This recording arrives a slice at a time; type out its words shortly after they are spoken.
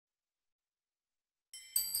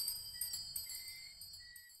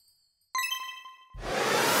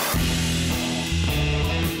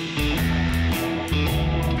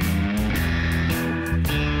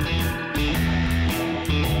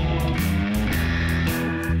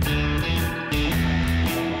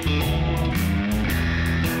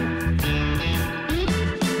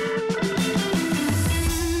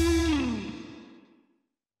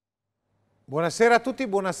Buonasera a tutti,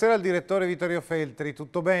 buonasera al direttore Vittorio Feltri,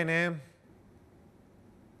 tutto bene?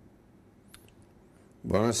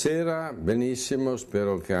 Buonasera, benissimo,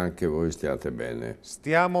 spero che anche voi stiate bene.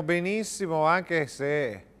 Stiamo benissimo, anche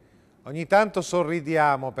se ogni tanto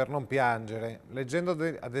sorridiamo per non piangere. Leggendo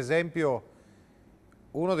ad esempio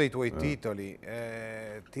uno dei tuoi titoli,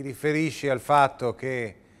 ti riferisci al fatto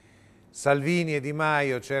che Salvini e Di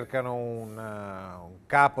Maio cercano un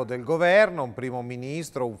capo del governo, un primo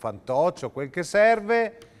ministro, un fantoccio, quel che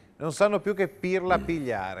serve, non sanno più che pirla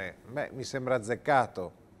pigliare. Beh, mi sembra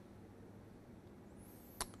azzeccato.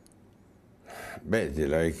 Beh,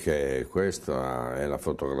 direi che questa è la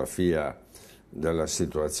fotografia della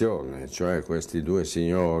situazione, cioè questi due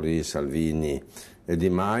signori, Salvini e Di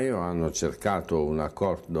Maio, hanno cercato un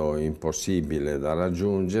accordo impossibile da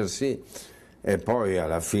raggiungersi e poi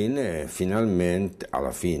alla fine, finalmente,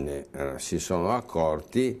 si sono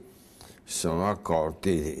accorti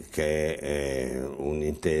che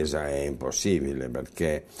un'intesa è impossibile,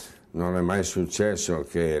 perché non è mai successo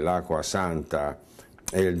che l'acqua santa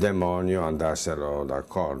e il demonio andassero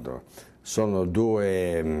d'accordo. Sono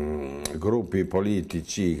due gruppi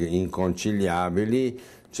politici inconciliabili,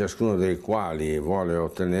 ciascuno dei quali vuole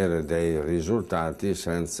ottenere dei risultati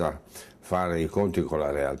senza fare i conti con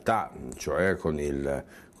la realtà, cioè con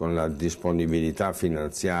la disponibilità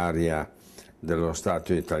finanziaria dello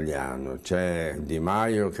Stato italiano. C'è Di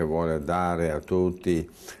Maio che vuole dare a tutti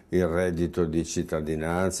il reddito di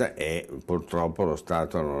cittadinanza e purtroppo lo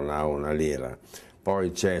Stato non ha una lira.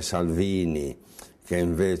 Poi c'è Salvini che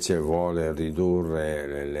invece vuole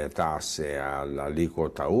ridurre le tasse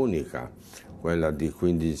all'aliquota unica, quella di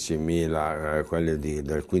 15.000, quelle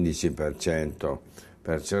del 15%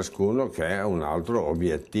 per ciascuno, che è un altro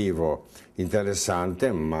obiettivo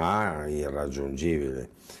interessante ma irraggiungibile.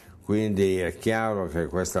 Quindi è chiaro che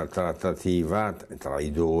questa trattativa tra i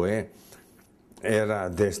due era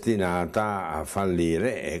destinata a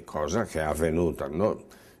fallire, e cosa che è avvenuta.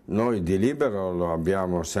 Noi di Libero lo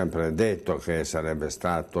abbiamo sempre detto che sarebbe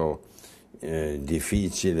stato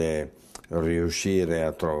difficile riuscire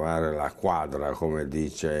a trovare la quadra, come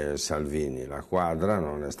dice Salvini. La quadra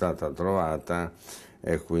non è stata trovata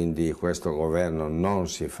e quindi questo governo non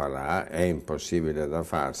si farà, è impossibile da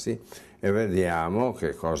farsi, e vediamo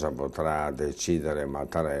che cosa potrà decidere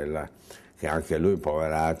Mattarella, che anche lui,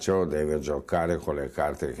 poveraccio, deve giocare con le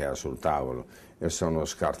carte che ha sul tavolo, e sono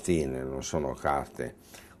scartine, non sono carte.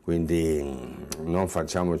 Quindi non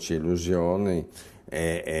facciamoci illusioni,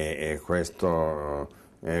 e questo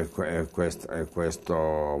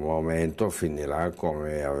momento finirà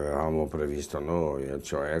come avevamo previsto noi,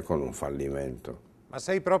 cioè con un fallimento. Ma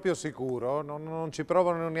sei proprio sicuro? Non ci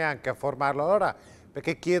provano neanche a formarlo. Allora,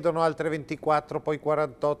 perché chiedono altre 24, poi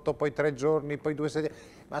 48, poi 3 giorni, poi 2 settimane?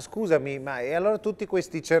 Ma scusami, e allora tutti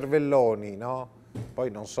questi cervelloni, no? Poi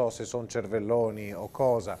non so se sono cervelloni o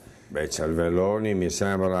cosa. Beh, cervelloni mi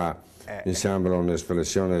sembra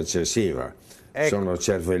un'espressione eccessiva, ecco, sono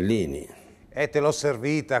cervellini. Te l'ho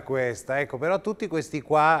servita questa, ecco, però tutti questi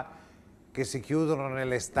qua che si chiudono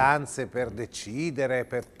nelle stanze per decidere,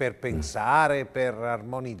 per pensare, per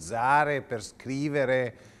armonizzare, per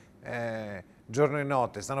scrivere giorno e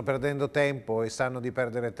notte, stanno perdendo tempo e sanno di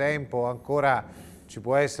perdere tempo, ancora ci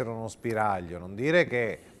può essere uno spiraglio, non dire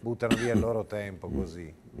che buttano via il loro tempo così.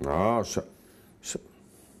 No,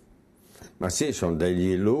 ma sì, sono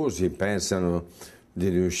degli illusi, pensano di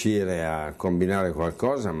riuscire a combinare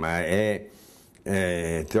qualcosa, ma è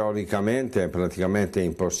teoricamente è praticamente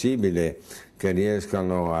impossibile che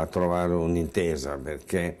riescano a trovare un'intesa,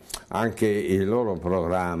 perché anche i loro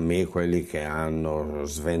programmi, quelli che hanno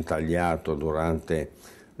sventagliato durante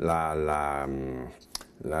la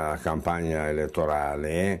campagna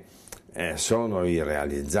elettorale, sono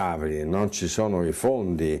irrealizzabili. Non ci sono i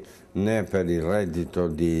fondi né per il reddito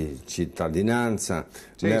di cittadinanza,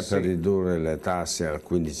 né per ridurre le tasse al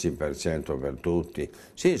 15% per tutti.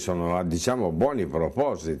 Sì, sono, diciamo, buoni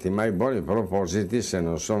propositi, ma i buoni propositi, se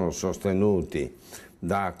non sono sostenuti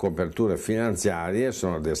da coperture finanziarie,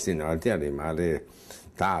 sono destinati a rimanere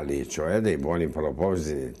tali, cioè dei buoni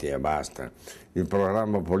propositi e basta. Il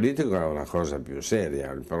programma politico è una cosa più seria,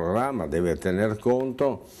 il programma deve tener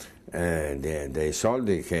conto dei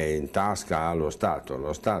soldi che in tasca ha lo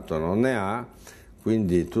Stato non ne ha,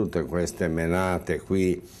 quindi tutte queste menate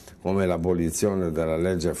qui, come l'abolizione della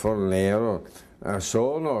legge Fornero,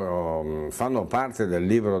 fanno parte del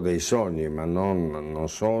libro dei sogni, ma non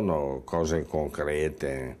sono cose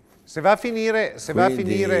concrete. Se va a finire,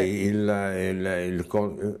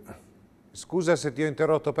 scusa se ti ho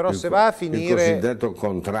interrotto, però se va a finire... Il cosiddetto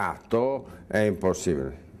contratto è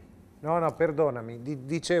impossibile. No, perdonami,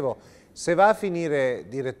 dicevo, Se va a finire,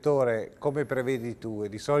 direttore, come prevedi tu, e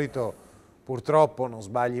di solito purtroppo non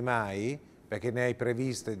sbagli mai, perché ne hai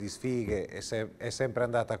previste di sfighe e è sempre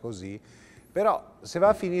andata così, però se va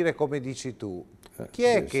a finire come dici tu, chi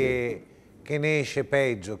è che ne esce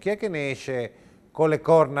peggio? Chi è che ne esce con le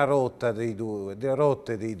corna rotte dei due?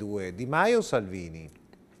 Di Maio o Salvini?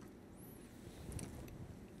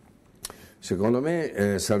 Secondo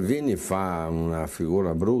me Salvini fa una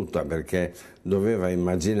figura brutta, perché doveva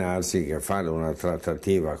immaginarsi che fare una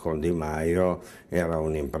trattativa con Di Maio era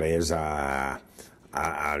un'impresa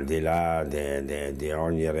al di là di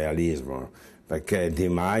ogni realismo, perché Di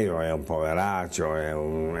Maio è un poveraccio, è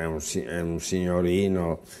un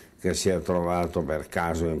signorino che si è trovato per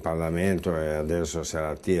caso in Parlamento e adesso se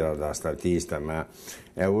la tira da statista, ma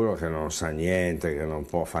è uno che non sa niente, che non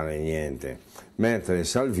può fare niente, mentre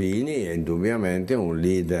Salvini è indubbiamente un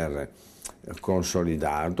leader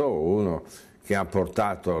consolidato, uno che ha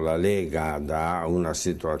portato la Lega da una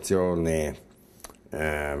situazione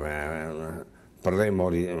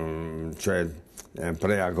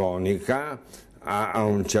preagonica a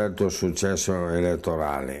un certo successo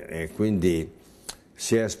elettorale, e quindi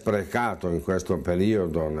si è sprecato in questo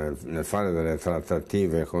periodo nel fare delle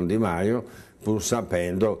trattative con Di Maio, pur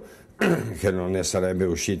sapendo che non ne sarebbe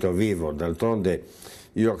uscito vivo. D'altronde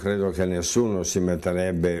io credo che nessuno si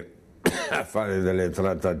metterebbe a fare delle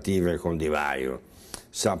trattative con Di Maio,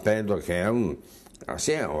 sapendo che è un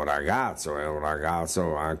ragazzo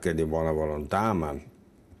anche di buona volontà,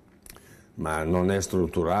 ma non è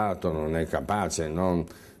strutturato, non è capace, non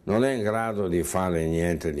è in grado di fare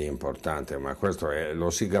niente di importante, ma questo lo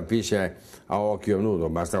si capisce a occhio nudo,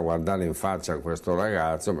 basta guardare in faccia a questo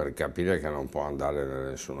ragazzo per capire che non può andare da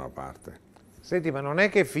nessuna parte. Senti, ma non è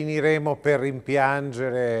che finiremo per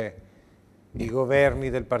rimpiangere i governi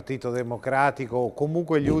del Partito Democratico, o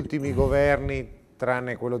comunque gli ultimi governi,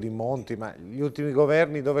 tranne quello di Monti, ma gli ultimi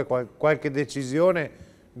governi dove qualche decisione,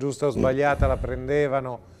 giusta o sbagliata, la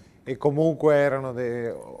prendevano e comunque erano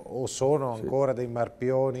o sono ancora dei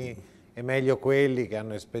marpioni, e meglio quelli che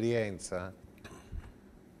hanno esperienza?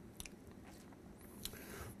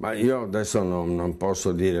 Ma io adesso non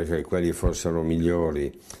posso dire che quelli fossero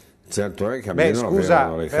migliori. Certo è che almeno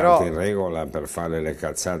avevano le carte in regola per fare le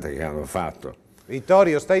cazzate che hanno fatto.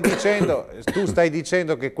 Vittorio, tu stai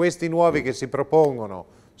dicendo che questi nuovi che si propongono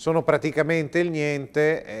sono praticamente il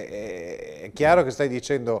niente, è chiaro che stai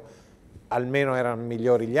dicendo almeno erano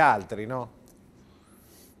migliori gli altri, no?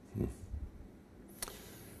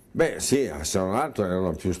 Beh sì, se non altro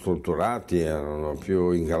erano più strutturati, erano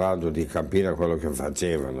più in grado di capire quello che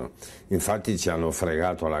facevano. Infatti ci hanno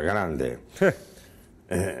fregato alla grande.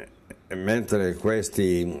 Mentre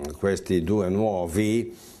questi due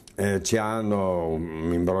nuovi ci hanno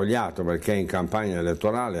imbrogliato, perché in campagna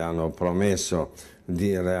elettorale hanno promesso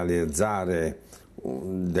di realizzare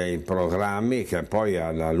dei programmi che poi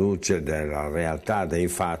alla luce della realtà dei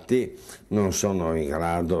fatti non sono in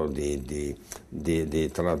grado di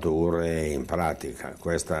tradurre in pratica.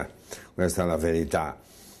 Questa è la verità.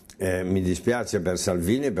 Mi dispiace per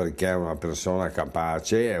Salvini, perché è una persona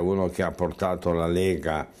capace, è uno che ha portato la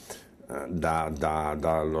Lega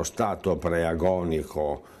dallo stato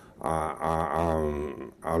preagonico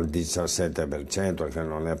al 17%, che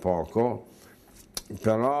non è poco,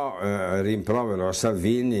 però rimprovero a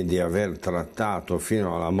Salvini di aver trattato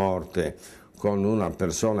fino alla morte con una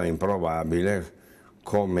persona improbabile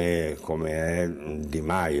come è Di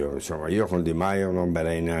Maio. Insomma, io con Di Maio non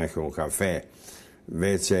berrei neanche un caffè,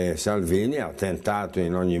 invece Salvini ha tentato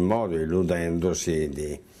in ogni modo, illudendosi,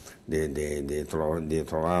 di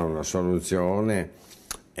trovare una soluzione,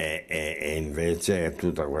 e invece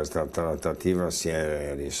tutta questa trattativa si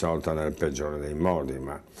è risolta nel peggiore dei modi,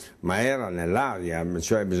 ma era nell'aria,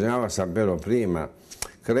 cioè bisognava saperlo prima.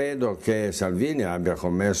 Credo che Salvini abbia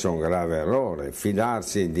commesso un grave errore,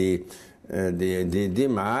 fidarsi di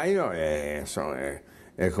Maio è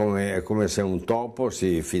come se un topo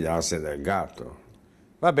si fidasse del gatto.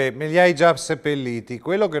 Vabbè, me li hai già seppelliti.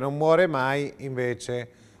 Quello che non muore mai invece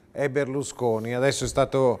è Berlusconi. Adesso è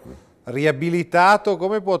stato riabilitato.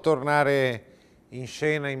 Come può tornare in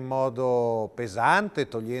scena in modo pesante,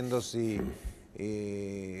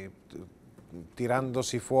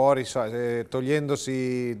 tirandosi fuori,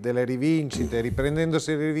 togliendosi delle rivincite,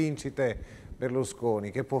 riprendendosi le rivincite?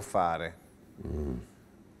 Berlusconi che può fare?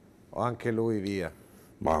 O anche lui via?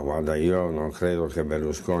 Ma guarda, io non credo che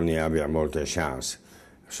Berlusconi abbia molte chance.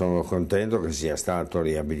 Sono contento che sia stato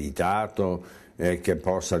riabilitato e che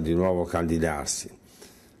possa di nuovo candidarsi,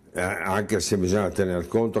 anche se bisogna tener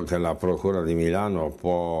conto che la Procura di Milano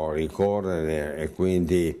può ricorrere e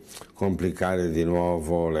quindi complicare di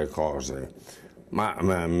nuovo le cose. Ma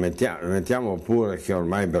mettiamo pure che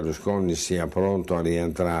ormai Berlusconi sia pronto a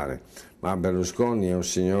rientrare, ma Berlusconi è un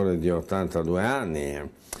signore di 82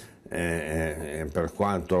 anni, per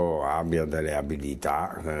quanto abbia delle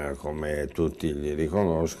abilità, come tutti gli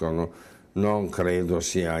riconoscono, non credo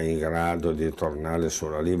sia in grado di tornare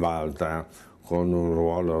sulla ribalta con un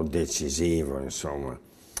ruolo decisivo, insomma.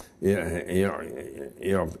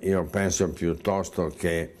 Io penso piuttosto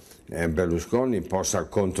che Berlusconi possa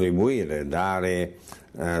contribuire, dare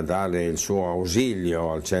il suo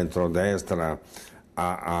ausilio al centrodestra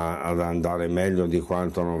ad andare meglio di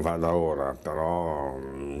quanto non vada ora, però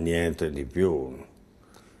niente di più.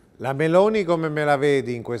 La Meloni come me la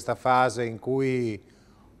vedi in questa fase in cui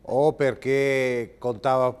o perché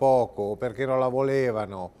contava poco o perché non la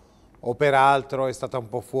volevano o peraltro è stata un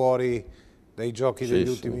po' fuori dai giochi degli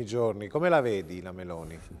ultimi giorni? Come la vedi la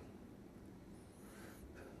Meloni?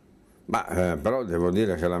 Ma però devo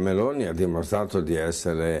dire che la Meloni ha dimostrato di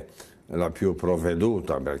essere la più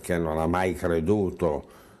provveduta, perché non ha mai creduto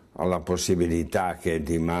alla possibilità che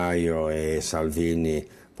Di Maio e Salvini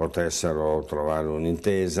potessero trovare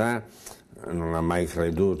un'intesa, non ha mai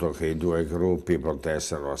creduto che i due gruppi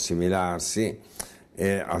potessero assimilarsi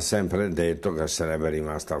e ha sempre detto che sarebbe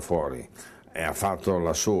rimasta fuori. E ha fatto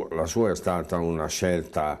la sua è stata una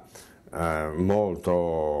scelta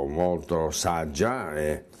molto, molto saggia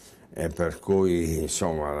e per cui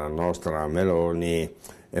insomma la nostra Meloni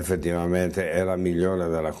effettivamente è la migliore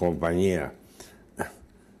della compagnia.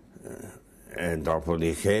 E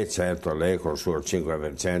dopodiché certo lei col suo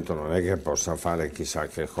 5% non è che possa fare chissà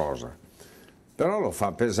che cosa, però lo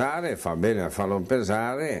fa pesare, fa bene a farlo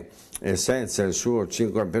pesare, e senza il suo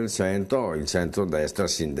 5% il centrodestra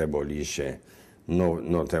si indebolisce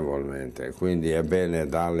notevolmente, quindi è bene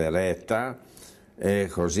darle retta, e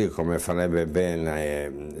così come farebbe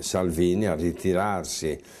bene Salvini a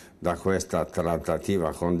ritirarsi da questa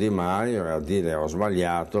trattativa con Di Maio e a dire ho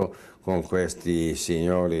sbagliato, con questi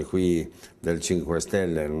signori qui del 5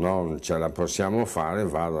 Stelle non ce la possiamo fare,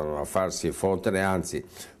 vadano a farsi fottere, anzi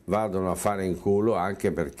vadano a fare in culo,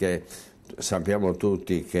 anche perché sappiamo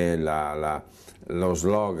tutti che lo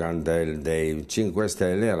slogan dei 5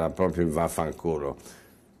 Stelle era proprio il vaffanculo.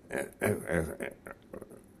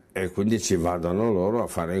 E quindi ci vadano loro a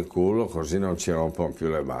fare in culo, così non ci rompono più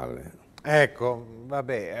le balle. Ecco,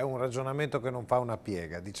 vabbè, è un ragionamento che non fa una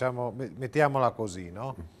piega, diciamo, mettiamola così,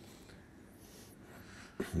 no?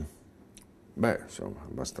 Beh, insomma,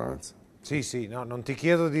 abbastanza. Sì, no, non ti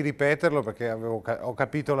chiedo di ripeterlo perché ho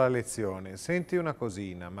capito la lezione. Senti una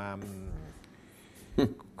cosina, ma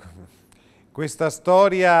questa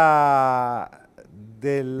storia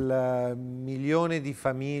del milione di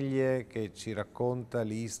famiglie che ci racconta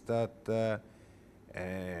l'Istat,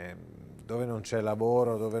 dove non c'è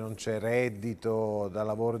lavoro, dove non c'è reddito da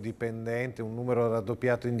lavoro dipendente, un numero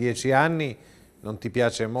raddoppiato in 10 anni, non ti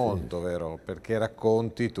piace molto, vero? Perché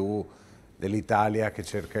racconti tu dell'Italia che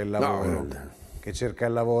cerca il lavoro, che cerca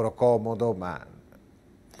il lavoro comodo, ma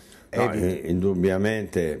no,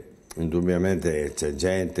 indubbiamente c'è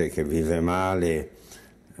gente che vive male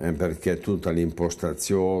perché tutta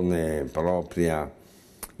l'impostazione propria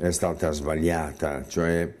è stata sbagliata,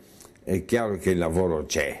 cioè è chiaro che il lavoro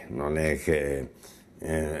c'è, non è che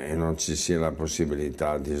non ci sia la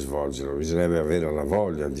possibilità di svolgerlo, bisognerebbe avere la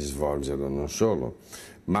voglia di svolgerlo, non solo,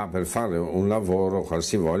 ma per fare un lavoro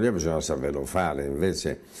qualsivoglia bisogna saperlo fare.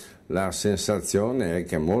 Invece la sensazione è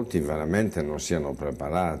che molti veramente non siano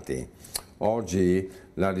preparati. Oggi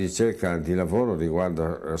la ricerca di lavoro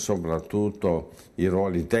riguarda soprattutto i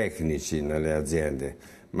ruoli tecnici nelle aziende,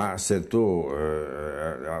 ma se tu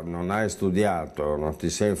non hai studiato, non ti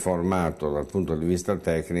sei informato dal punto di vista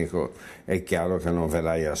tecnico, è chiaro che non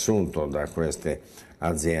verrai assunto da queste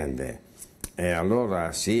aziende. E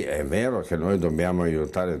allora sì, è vero che noi dobbiamo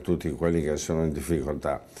aiutare tutti quelli che sono in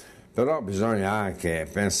difficoltà, però bisogna anche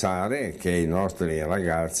pensare che i nostri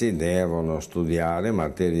ragazzi devono studiare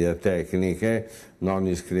materie tecniche, non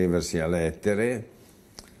iscriversi a lettere,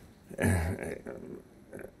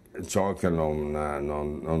 ciò che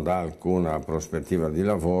non dà alcuna prospettiva di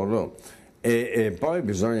lavoro, e poi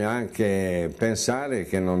bisogna anche pensare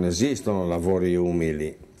che non esistono lavori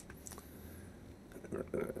umili.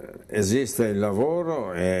 Esiste il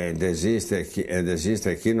lavoro ed esiste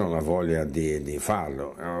chi non ha voglia di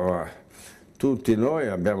farlo. Allora, tutti noi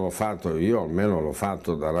abbiamo fatto, io almeno l'ho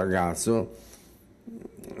fatto da ragazzo,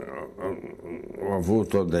 ho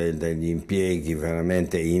avuto degli impieghi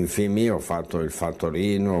veramente infimi, ho fatto il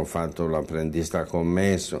fattorino, ho fatto l'apprendista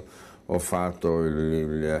commesso, ho fatto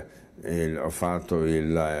ho fatto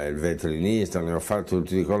il vetrinista, ne ho fatti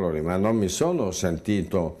tutti i colori, ma non mi sono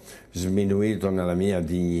sentito sminuito nella mia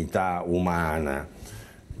dignità umana.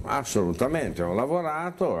 Assolutamente, ho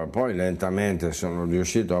lavorato e poi lentamente sono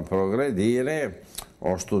riuscito a progredire,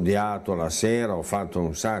 ho studiato la sera, ho fatto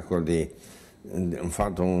un sacco di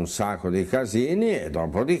casini e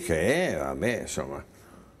dopodiché, vabbè, insomma,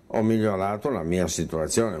 ho migliorato la mia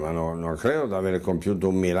situazione, ma non credo di aver compiuto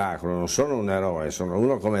un miracolo, non sono un eroe, sono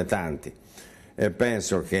uno come tanti. E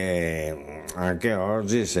penso che anche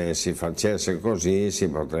oggi, se si facesse così, si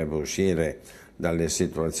potrebbe uscire dalle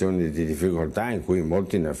situazioni di difficoltà in cui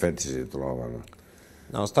molti in effetti si trovano.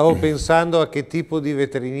 No, stavo pensando a che tipo di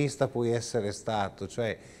veterinista puoi essere stato,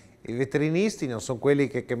 cioè i veterinisti non sono quelli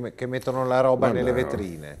che mettono la roba nelle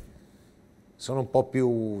vetrine, sono un po'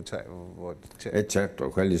 più... certo,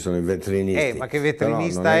 quelli sono i vetrinisti, ma che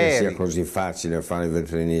veterinista però non è che eri? sia così facile fare il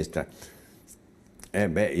veterinista.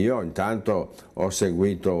 Io intanto ho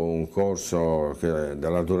seguito un corso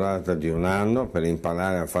della durata di 1 anno per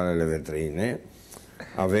imparare a fare le vetrine,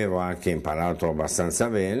 avevo anche imparato abbastanza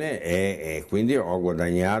bene e quindi ho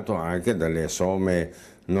guadagnato anche delle somme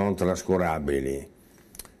non trascurabili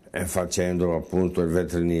facendo appunto il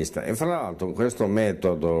veterinista. E fra l'altro questo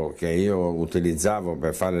metodo che io utilizzavo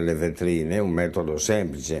per fare le vetrine è un metodo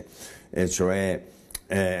semplice, e cioè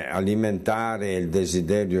alimentare il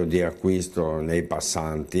desiderio di acquisto nei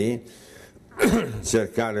passanti,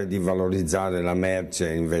 cercare di valorizzare la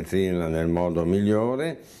merce in vetrina nel modo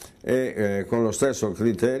migliore e con lo stesso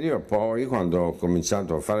criterio poi, quando ho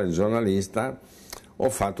cominciato a fare il giornalista, ho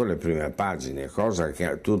fatto le prime pagine, cosa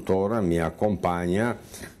che tuttora mi accompagna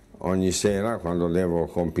ogni sera quando devo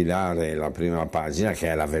compilare la prima pagina, che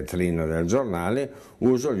è la vetrina del giornale.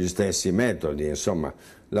 Uso gli stessi metodi, insomma,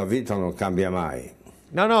 la vita non cambia mai.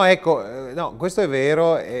 No, ecco, no, questo è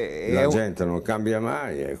vero. La gente non cambia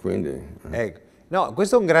mai e quindi... Ecco. No,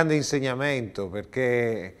 questo è un grande insegnamento,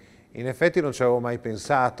 perché in effetti non ci avevo mai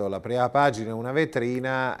pensato. La prima pagina è una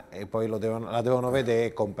vetrina e poi la devono vedere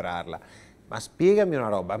e comprarla. Ma spiegami una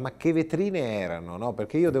roba, ma che vetrine erano? No?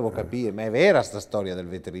 Perché io devo capire, ma è vera sta storia del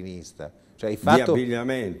veterinista? Cioè, hai fatto... Di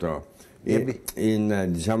abbigliamento.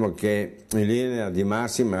 Diciamo che in linea di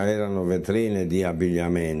massima erano vetrine di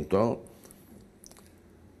abbigliamento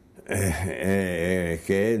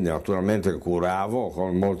che naturalmente curavo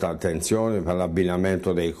con molta attenzione per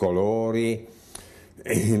l'abbigliamento dei colori,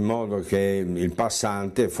 in modo che il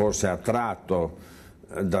passante fosse attratto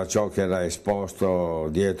da ciò che era esposto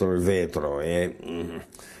dietro il vetro e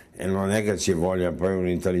non è che ci voglia poi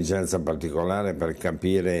un'intelligenza particolare per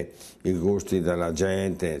capire i gusti della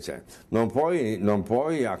gente, cioè, non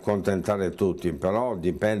puoi accontentare tutti, però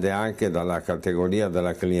dipende anche dalla categoria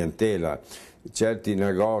della clientela. Certi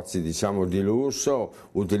negozi, diciamo, di lusso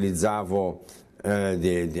utilizzavo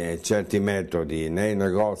certi metodi, nei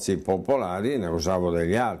negozi popolari ne usavo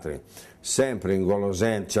degli altri, sempre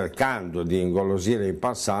cercando di ingolosire i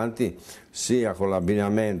passanti sia con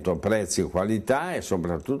l'abbinamento, prezzi, qualità e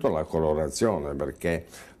soprattutto la colorazione, perché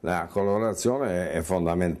la colorazione è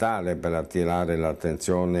fondamentale per attirare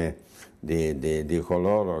l'attenzione di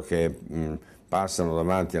coloro che passano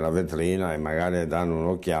davanti alla vetrina e magari danno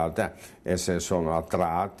un'occhiata, e se sono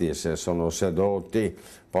attratti, se sono sedotti,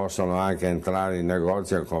 possono anche entrare in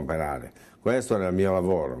negozio e comprare. Questo era il mio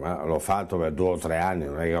lavoro, ma l'ho fatto per 2 o 3 anni,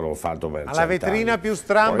 non è che l'ho fatto per 100 la vetrina anni. Più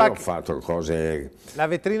stramba... Poi ho fatto cose... La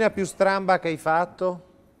vetrina più stramba che hai fatto?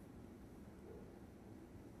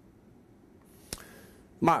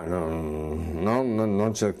 Ma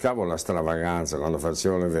non cercavo la stravaganza quando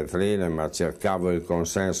facevo le vetrine, ma cercavo il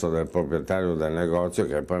consenso del proprietario del negozio,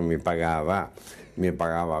 che poi mi pagava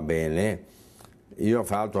bene. Io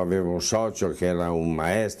fra l'altro avevo un socio che era un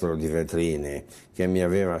maestro di vetrine, che mi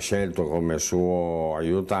aveva scelto come suo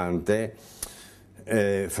aiutante.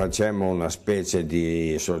 Facemmo una specie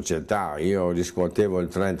di società, io riscuotevo il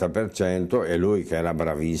 30% e lui, che era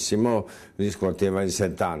bravissimo, riscuoteva il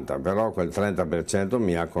 70%, però quel 30%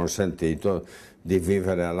 mi ha consentito di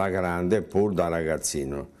vivere alla grande pur da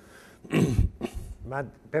ragazzino. Ma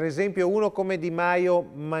per esempio uno come Di Maio,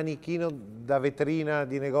 manichino da vetrina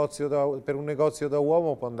di negozio per un negozio da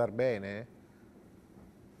uomo, può andare bene?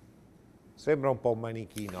 Sembra un po' un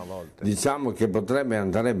manichino a volte. Diciamo che potrebbe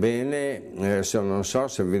andare bene, non so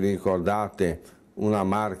se vi ricordate una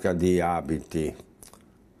marca di abiti,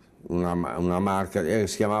 una marca che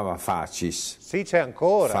si chiamava Facis. Sì, c'è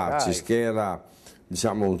ancora. Facis, dai. che era,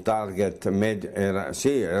 diciamo, un target medio,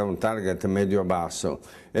 era un target medio-basso,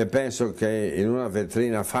 e penso che in una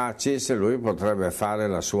vetrina Facis lui potrebbe fare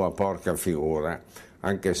la sua porca figura,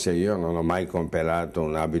 anche se io non ho mai comprato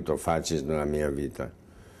un abito Facis nella mia vita.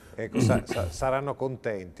 Ecco, saranno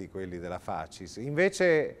contenti quelli della Facis.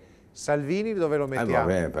 Invece Salvini dove lo mettiamo?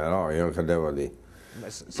 Vabbè, però io che devo dire?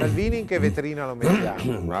 Salvini in che vetrina lo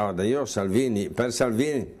mettiamo? Guarda, io per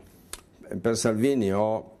Salvini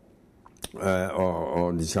ho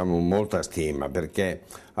diciamo, molta stima, perché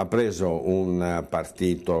ha preso un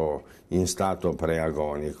partito in stato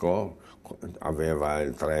preagonico, aveva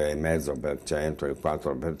il 3,5%, il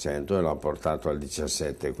 4% e l'ha portato al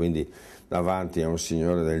 17%, quindi davanti a un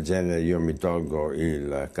signore del genere io mi tolgo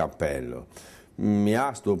il cappello. Mi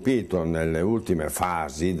ha stupito nelle ultime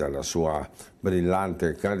fasi della sua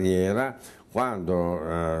brillante carriera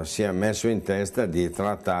quando si è messo in testa di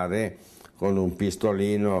trattare con un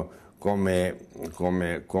pistolino come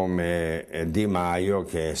Di Maio,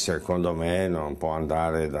 che secondo me non può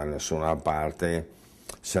andare da nessuna parte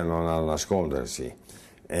se non a nascondersi.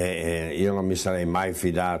 Io non mi sarei mai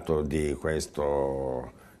fidato di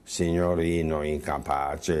questo signorino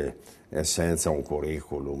incapace e senza un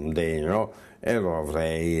curriculum degno, e lo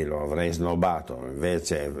avrei snobbato.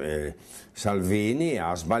 Invece Salvini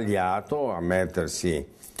ha sbagliato a mettersi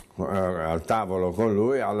al tavolo con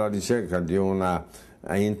lui alla ricerca di una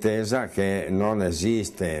intesa che non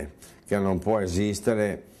esiste, che non può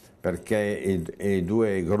esistere, perché i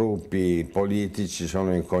due gruppi politici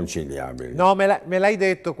sono inconciliabili. No, me l'hai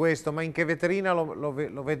detto questo, ma in che vetrina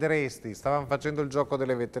lo vedresti? Stavamo facendo il gioco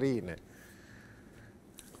delle vetrine.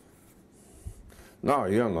 No,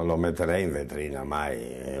 io non lo metterei in vetrina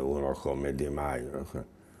mai, uno come Di Maio,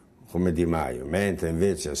 mentre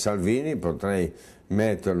invece Salvini potrei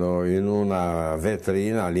metterlo in una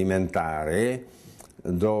vetrina alimentare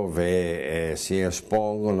dove si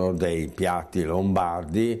espongono dei piatti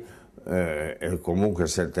lombardi e comunque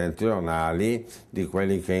settentrionali, di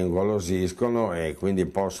quelli che ingolosiscono e quindi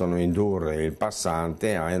possono indurre il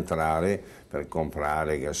passante a entrare per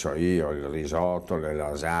comprare, che so io, il risotto, le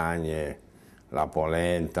lasagne, la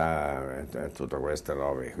polenta, tutte queste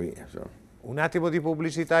robe qui. Insomma. Un attimo di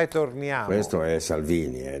pubblicità e torniamo. Questo è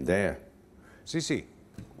Salvini ed è... Sì,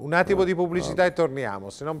 un attimo di pubblicità e torniamo,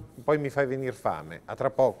 se no poi mi fai venire fame. A tra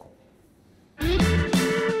poco.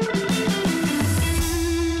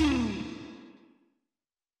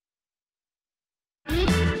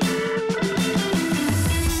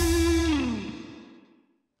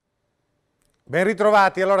 Ben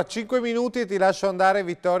ritrovati, allora 5 minuti e ti lascio andare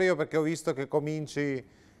Vittorio, perché ho visto che cominci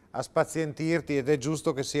a spazientirti ed è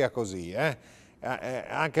giusto che sia così,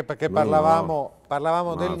 anche perché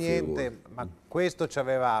parlavamo del niente, ma questo ci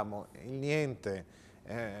avevamo, il niente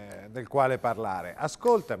del quale parlare.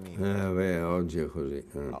 Ascoltami. Oggi è così.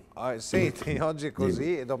 Senti, oggi è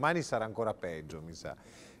così e domani sarà ancora peggio, mi sa.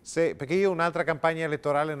 Perché io un'altra campagna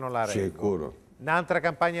elettorale non la reggo. Sicuro. Un'altra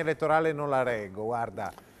campagna elettorale non la reggo,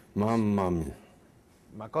 guarda. Mamma mia.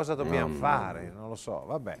 Ma cosa dobbiamo fare? Non lo so,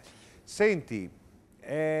 vabbè. Senti,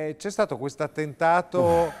 c'è stato questo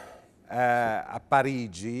attentato a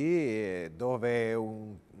Parigi dove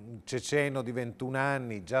un ceceno di 21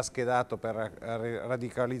 anni, già schedato per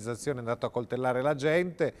radicalizzazione, è andato a coltellare la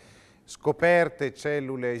gente, scoperte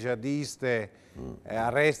cellule jihadiste,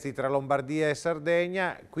 arresti tra Lombardia e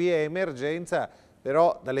Sardegna. Qui è emergenza,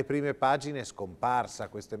 però dalle prime pagine è scomparsa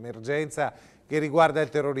questa emergenza che riguarda il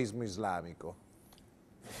terrorismo islamico.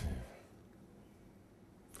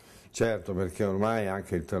 Certo, perché ormai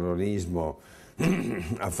anche il terrorismo,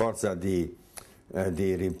 a forza di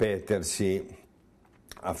ripetersi,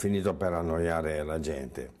 ha finito per annoiare la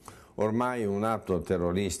gente. Ormai un atto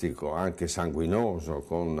terroristico, anche sanguinoso,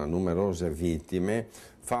 con numerose vittime,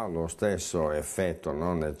 fa lo stesso effetto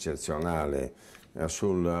non eccezionale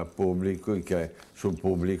sul pubblico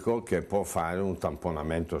che può fare un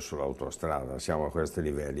tamponamento sull'autostrada. Siamo a questi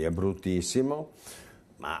livelli, è bruttissimo,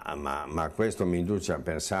 ma questo mi induce a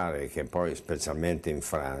pensare che poi, specialmente in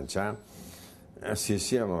Francia, si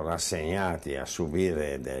siano rassegnati a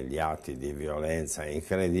subire degli atti di violenza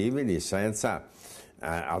incredibili senza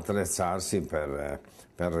attrezzarsi per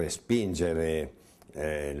respingere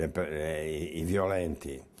i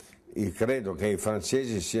violenti. Io credo che i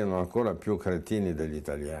francesi siano ancora più cretini degli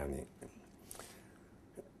italiani,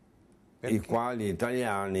 i quali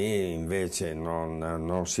italiani invece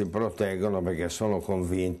non si proteggono perché sono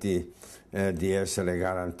convinti di essere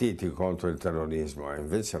garantiti contro il terrorismo, e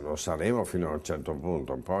invece lo saremo fino a un certo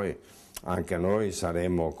punto, poi anche noi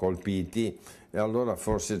saremo colpiti e allora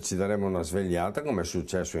forse ci daremo una svegliata, come è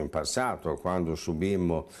successo in passato quando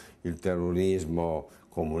subimmo il terrorismo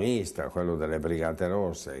comunista, quello delle Brigate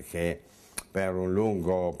Rosse, che per un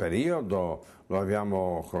lungo periodo lo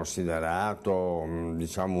abbiamo considerato,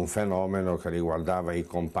 diciamo, un fenomeno che riguardava i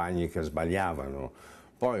compagni che sbagliavano.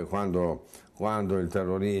 Poi quando quando il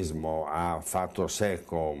terrorismo ha fatto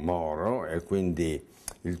secco Moro e quindi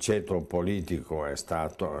il ceto politico è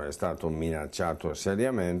stato minacciato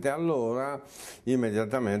seriamente, allora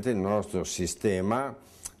immediatamente il nostro sistema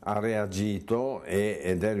ha reagito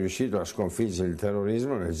ed è riuscito a sconfiggere il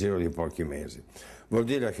terrorismo nel giro di pochi mesi. Vuol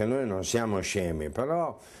dire che noi non siamo scemi,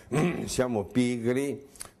 però siamo pigri,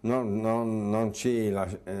 non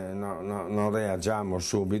reagiamo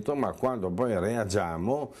subito, ma quando poi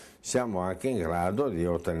reagiamo siamo anche in grado di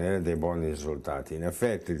ottenere dei buoni risultati. In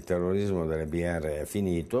effetti il terrorismo delle BR è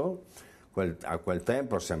finito, a quel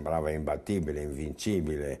tempo sembrava imbattibile,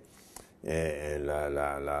 invincibile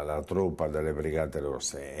la truppa delle Brigate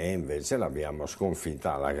Rosse e invece l'abbiamo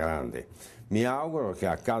sconfitta alla grande. Mi auguro che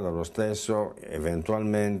accada lo stesso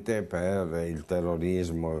eventualmente per il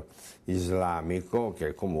terrorismo islamico,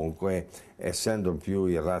 che comunque, essendo più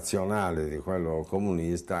irrazionale di quello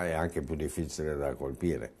comunista, è anche più difficile da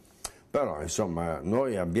colpire. Però insomma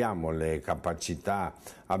noi abbiamo le capacità,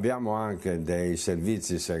 abbiamo anche dei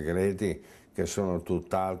servizi segreti che sono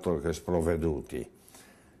tutt'altro che sprovveduti.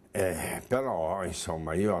 Però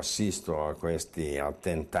insomma io assisto a questi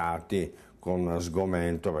attentati con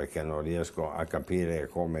sgomento, perché non riesco a capire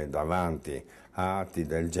come davanti a atti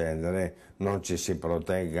del genere non ci si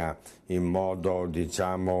protegga in modo,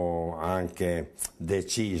 diciamo, anche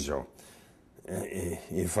deciso.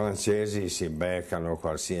 I francesi si beccano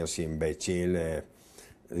qualsiasi imbecille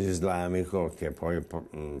islamico che poi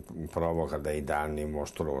provoca dei danni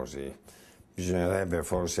mostruosi. Bisognerebbe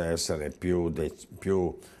forse essere più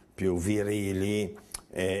virili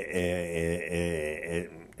e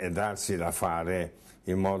darsi da fare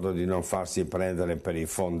in modo di non farsi prendere per i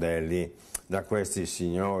fondelli da questi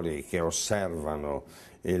signori che osservano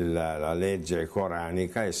la legge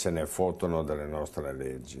coranica e se ne fottono delle nostre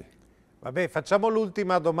leggi. Vabbè, facciamo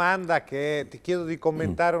l'ultima domanda, che ti chiedo di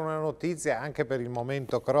commentare una notizia anche per il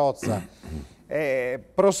momento Crozza.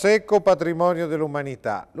 Prosecco patrimonio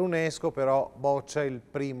dell'umanità. L'UNESCO però boccia il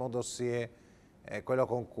primo dossier, quello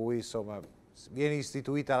con cui insomma viene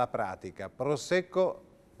istituita la pratica. Prosecco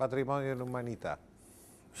patrimonio dell'umanità.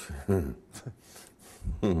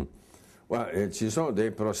 Guarda, ci sono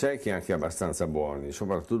dei prosecchi anche abbastanza buoni,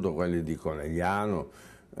 soprattutto quelli di Conegliano,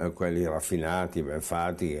 quelli raffinati, ben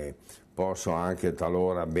fatti, che posso anche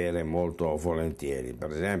talora bere molto volentieri.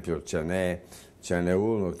 Per esempio ce n'è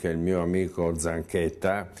uno che è il mio amico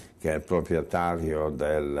Zanchetta, che è il proprietario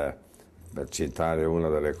per citare una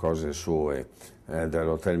delle cose sue,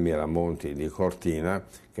 dell'Hotel Miramonti di Cortina,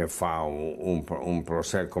 che fa un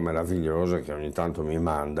prosecco meraviglioso che ogni tanto mi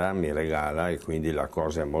manda, mi regala, e quindi la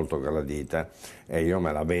cosa è molto gradita e io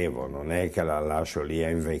me la bevo, non è che la lascio lì a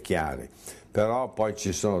invecchiare. Però poi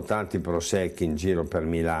ci sono tanti prosecchi in giro per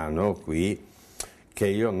Milano qui che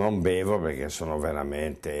io non bevo perché sono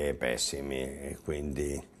veramente pessimi, e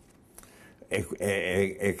quindi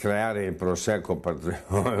creare il prosecco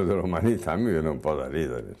patrimonio dell'umanità mi viene un po' da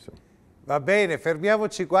ridere, insomma. Va bene,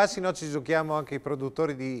 fermiamoci qua, se no ci giochiamo anche i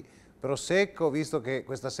produttori di prosecco, visto che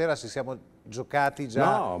questa sera ci siamo giocati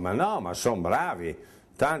già. No, ma sono bravi,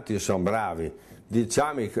 tanti sono bravi.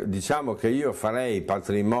 Diciamo che io farei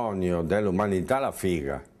patrimonio dell'umanità la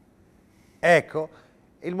figa. Ecco,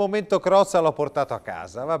 il momento Crozza l'ho portato a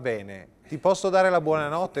casa, va bene. Ti posso dare la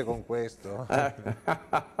buonanotte con questo?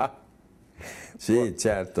 Sì,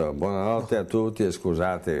 certo, buonanotte a tutti e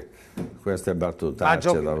scusate queste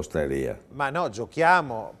battutacce d'osteria. Ma no,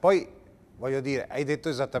 giochiamo. Poi, voglio dire, hai detto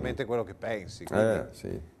esattamente quello che pensi.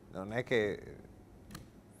 Sì. Non è che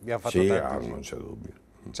abbiamo fatto sì, tanti non c'è dubbio.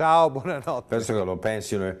 Ciao, buonanotte. Penso che lo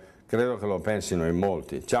pensino, credo che lo pensino in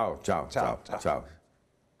molti. Ciao.